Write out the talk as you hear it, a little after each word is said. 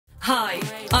Hi,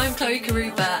 I'm Chloe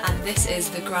Carrubba and this is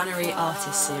the Granary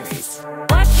Artist Series.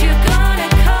 What you gonna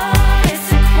call this,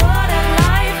 a quarter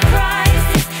life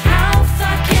crisis? How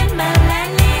fucking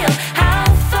millennial, how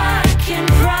fucking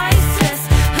priceless?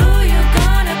 Who you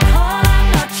gonna call? I'm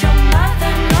not your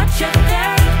mother, not your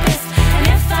therapist. And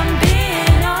if I'm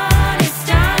being honest,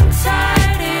 I'm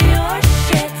tired of your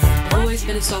shit. I've always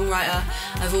been a songwriter.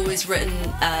 I've always written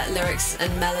lyrics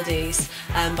and melodies,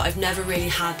 but I've never really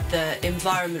had the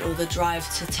environment or the drive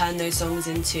to turn those songs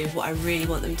into what I really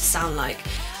want them to sound like.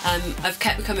 I've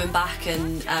kept coming back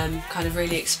and kind of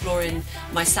really exploring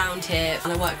my sound here,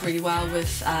 and I work really well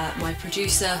with my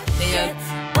producer, Leo.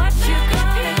 What you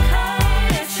gonna call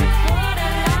this, a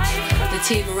quarter life? The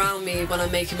team around me, when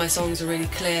I'm making my songs, are really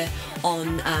clear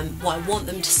on what I want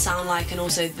them to sound like, and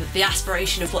also the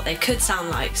aspiration of what they could sound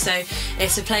like. So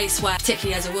it's a place where,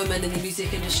 particularly as a woman in the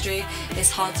music industry,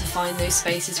 it's hard to find those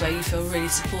spaces where you feel really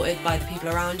supported by the people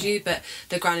around you, but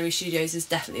the Granary Studios is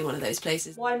definitely one of those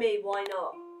places. Why me? Why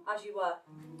not? As you were.